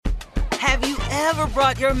Have you ever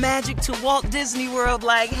brought your magic to Walt Disney World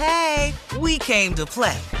like, hey, we came to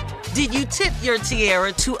play? Did you tip your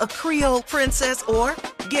tiara to a Creole princess or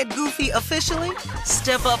get goofy officially?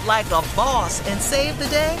 Step up like a boss and save the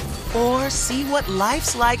day? Or see what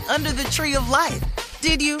life's like under the tree of life?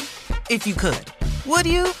 Did you? If you could. Would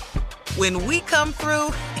you? When we come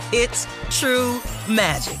through, it's true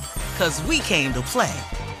magic. 'Cause we came to play.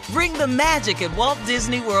 Bring the magic at Walt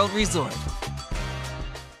Disney World Resort.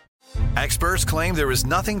 Experts claim there is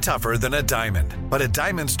nothing tougher than a diamond. But at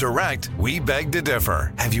Diamonds Direct, we beg to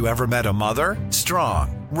differ. Have you ever met a mother?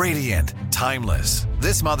 Strong, radiant, timeless.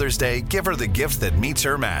 This Mother's Day, give her the gift that meets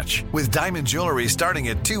her match. With diamond jewelry starting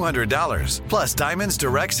at $200. Plus Diamonds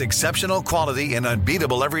Direct's exceptional quality and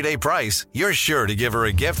unbeatable everyday price, you're sure to give her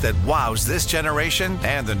a gift that wows this generation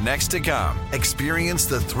and the next to come. Experience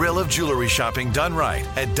the thrill of jewelry shopping done right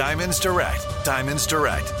at Diamonds Direct. Diamonds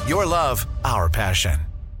Direct. Your love, our passion.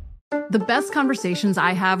 The best conversations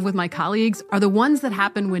I have with my colleagues are the ones that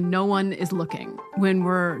happen when no one is looking, when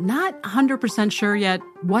we're not 100% sure yet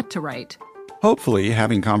what to write. Hopefully,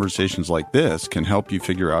 having conversations like this can help you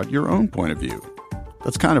figure out your own point of view.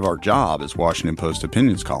 That's kind of our job as Washington Post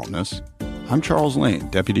opinions columnists. I'm Charles Lane,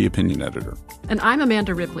 Deputy Opinion Editor. And I'm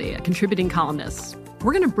Amanda Ripley, a contributing columnist.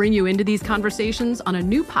 We're going to bring you into these conversations on a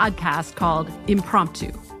new podcast called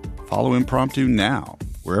Impromptu. Follow Impromptu now,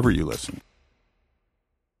 wherever you listen.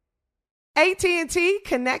 AT&T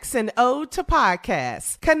connects an ode to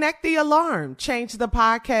podcasts. Connect the alarm. Change the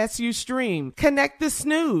podcast you stream. Connect the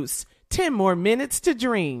snooze. 10 more minutes to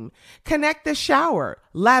dream. Connect the shower.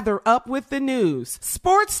 Lather up with the news.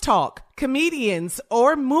 Sports talk, comedians,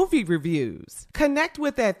 or movie reviews. Connect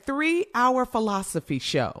with that 3-hour philosophy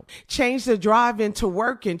show. Change the drive into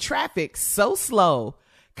work in traffic so slow.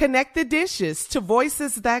 Connect the dishes to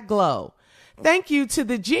voices that glow. Thank you to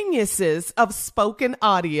the geniuses of spoken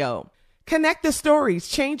audio. Connect the stories,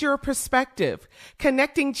 change your perspective.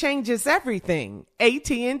 Connecting changes everything.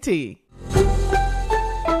 AT&T.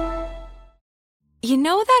 You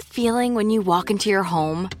know that feeling when you walk into your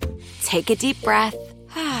home, take a deep breath,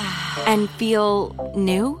 and feel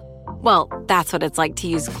new? Well, that's what it's like to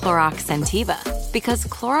use Clorox Scentiva. Because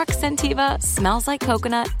Clorox Scentiva smells like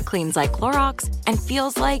coconut, cleans like Clorox, and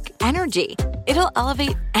feels like energy. It'll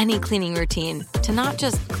elevate any cleaning routine to not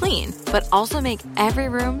just clean, but also make every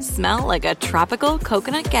room smell like a tropical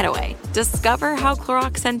coconut getaway. Discover how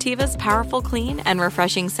Clorox Scentiva's powerful clean and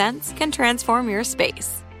refreshing scents can transform your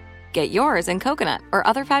space. Get yours in coconut or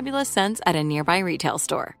other fabulous scents at a nearby retail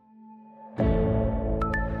store.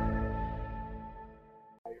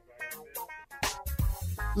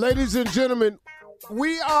 Ladies and gentlemen,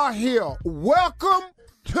 we are here. Welcome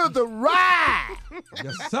to the ride.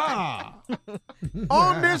 Yes, sir.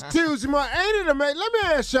 On this Tuesday morning, ain't it amazing? Let me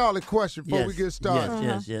ask y'all a question before we get started.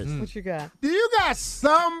 Yes. What you got? Do you got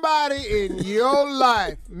somebody in your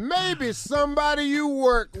life, maybe somebody you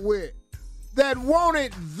work with, that want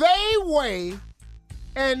it their way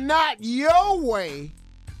and not your way,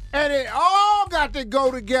 and it all got to go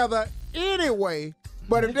together anyway,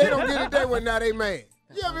 but if they don't get it their way, now they mad?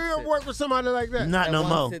 You ever work with somebody like that? Not no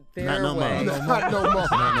more. Not no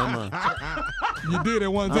more. You did it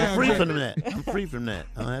one time. I'm free from that.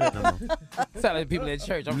 I don't have it no more. Sound like people at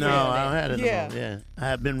church. I don't have it no more. Yeah. I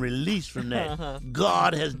have been released from that.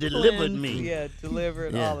 God has delivered me. Yeah,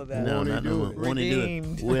 delivered all of that. No, not no more. Won't he do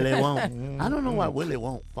it? Willie won't. I don't know why Willie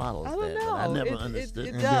won't follow that. I don't know. I never understood.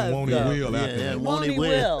 It And does. then won't he will after Yeah, that. won't he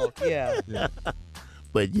will. Yeah.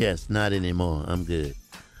 But yes, not anymore. I'm good.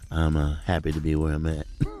 I'm happy to be where I'm at.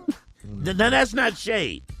 Now, that's not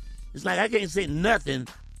shade. It's like I can't say nothing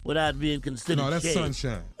without being considered No, that's shade.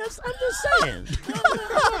 sunshine. I'm just saying.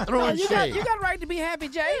 Throwing You shade. got a right to be happy,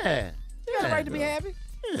 Jay. Yeah. You got a right to be happy.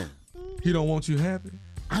 Yeah. He don't want you happy.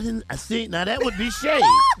 I see. Now that would be shade.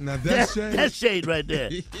 Now that's shade. That's shade right there.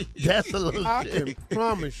 That's a little I shade. can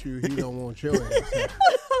promise you he don't want your ass happy.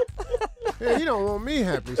 Yeah, he don't want me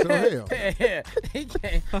happy, so hell. He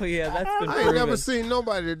can't. Oh, yeah, that's been I ain't never seen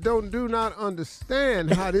nobody that do not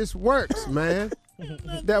understand how this works, man.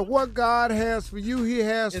 That what God has for you, he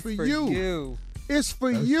has It's for you. you. It's for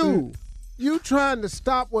you. You trying to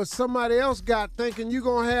stop what somebody else got thinking you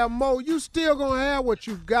going to have more. You still going to have what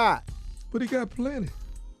you got. But he got plenty.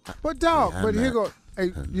 But dog, Yeah, but I'm here not- go.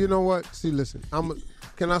 Hey, you know what? See, listen.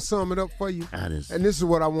 Can I sum it up for you? I just- And this is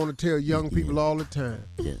what I want to tell young people all the time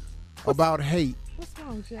Yeah. about hate. What's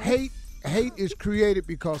wrong, Jay? Hate is created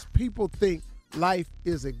because people think life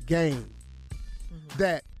is a game.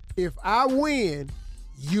 That if I win,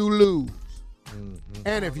 you lose.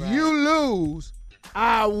 And if you lose,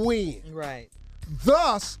 I win. Right.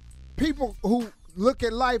 Thus, people who look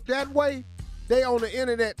at life that way, they on the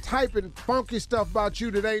internet typing funky stuff about you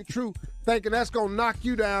that ain't true, thinking that's gonna knock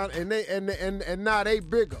you down, and now they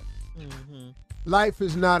bigger. Mm-hmm. Life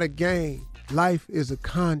is not a game. Life is a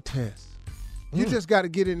contest. You just got to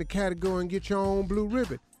get in the category and get your own blue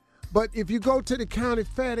ribbon. But if you go to the county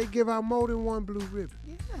fair, they give out more than one blue ribbon.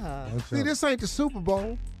 Yeah. See, this ain't the Super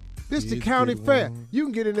Bowl. This the county fair. You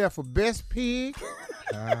can get in there for best pig.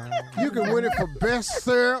 You can win it for best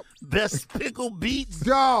syrup. Best pickle beets.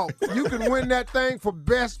 Dog, you can win that thing for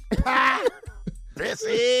best pie. Best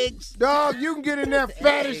eggs. Dog, you can get in there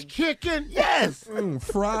fattest chicken. Yes.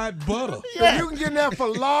 Fried butter. Yes. You can get in there for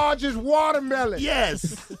largest watermelon.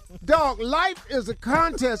 Yes. Dog, life is a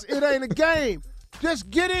contest. It ain't a game. Just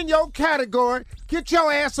get in your category, get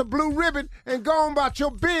your ass a blue ribbon, and go on about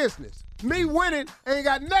your business. Me winning ain't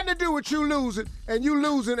got nothing to do with you losing, and you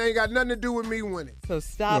losing ain't got nothing to do with me winning. So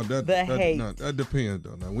stop the hate. No, that depends,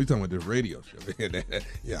 though. Now, we talking about this radio show.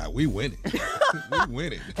 Yeah, we winning. We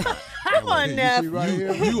winning. Come on, Neff.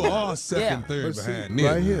 You are second, third behind me.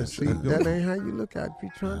 Right here. See, that ain't how you look at it. Be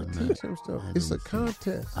trying to teach them stuff. It's a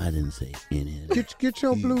contest. I didn't say any. Get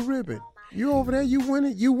your blue ribbon. You over there, you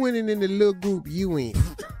winning. You winning in the little group you in.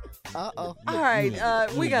 Uh-oh. All right,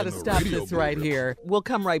 we got to stop this right here. We'll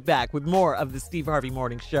come right back with more of the Steve Harvey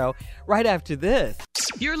Morning Show right after this.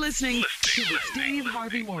 You're listening to the Steve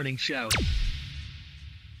Harvey Morning Show.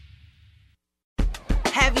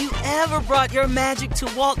 Have you ever brought your magic to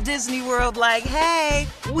Walt Disney World like, hey,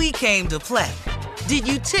 we came to play? Did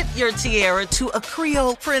you tip your tiara to a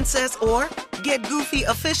Creole princess or get goofy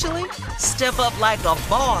officially? Step up like a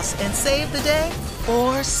boss and save the day?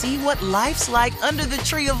 Or see what life's like under the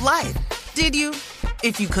tree of life? Did you?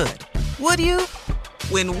 If you could. Would you?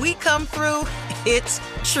 When we come through, it's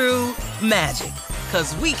true magic.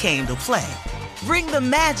 'Cause we came to play. Bring the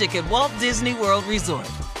magic at Walt Disney World Resort.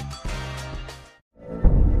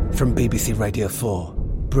 From BBC Radio 4,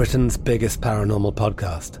 Britain's biggest paranormal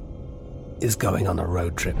podcast is going on a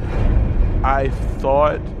road trip. I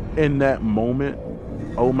thought in that moment,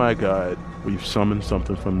 oh my God, we've summoned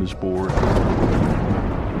something from this board.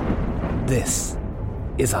 This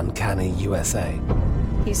is Uncanny USA.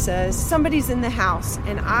 He says, somebody's in the house,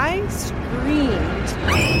 and I screamed.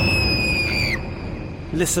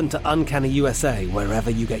 Listen to Uncanny USA wherever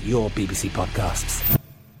you get your BBC podcasts,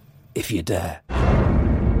 if you dare.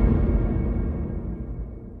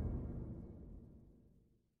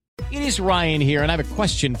 It is Ryan here, and I have a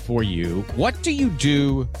question for you. What do you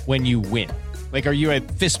do when you win? Like, are you a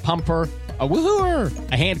fist pumper, a woo-hooer,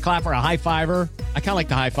 a hand clapper, a high-fiver? I kind of like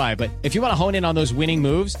the high-five, but if you want to hone in on those winning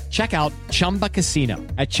moves, check out Chumba Casino.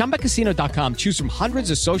 At ChumbaCasino.com, choose from hundreds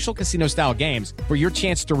of social casino-style games for your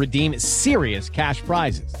chance to redeem serious cash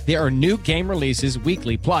prizes. There are new game releases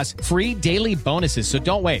weekly, plus free daily bonuses, so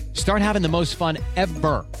don't wait. Start having the most fun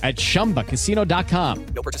ever at ChumbaCasino.com.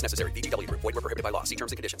 No purchase necessary. VGW. Void where prohibited by law. See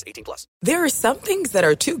terms and conditions. 18+. There are some things that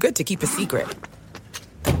are too good to keep a secret.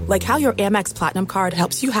 Like how your Amex Platinum card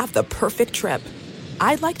helps you have the perfect trip.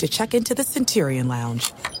 I'd like to check into the Centurion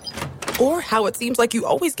Lounge. Or how it seems like you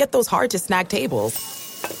always get those hard-to-snag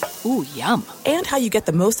tables. Ooh, yum. And how you get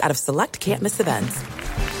the most out of select can't-miss events.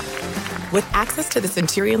 With access to the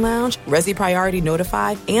Centurion Lounge, Resi Priority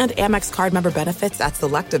Notify, and Amex card member benefits at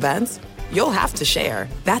select events, you'll have to share.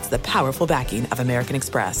 That's the powerful backing of American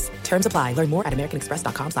Express. Terms apply. Learn more at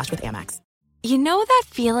americanexpress.com/withAmex. You know that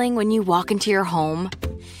feeling when you walk into your home,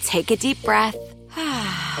 take a deep breath,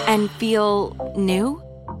 and feel new?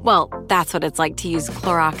 Well, that's what it's like to use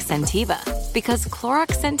Clorox Scentiva. Because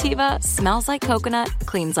Clorox Scentiva smells like coconut,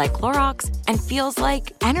 cleans like Clorox, and feels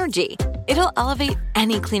like energy. It'll elevate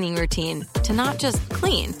any cleaning routine to not just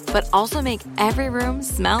clean, but also make every room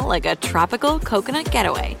smell like a tropical coconut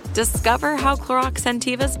getaway. Discover how Clorox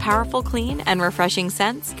Scentiva's powerful clean and refreshing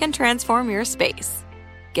scents can transform your space.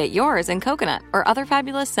 Get yours in coconut or other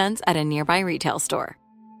fabulous scents at a nearby retail store.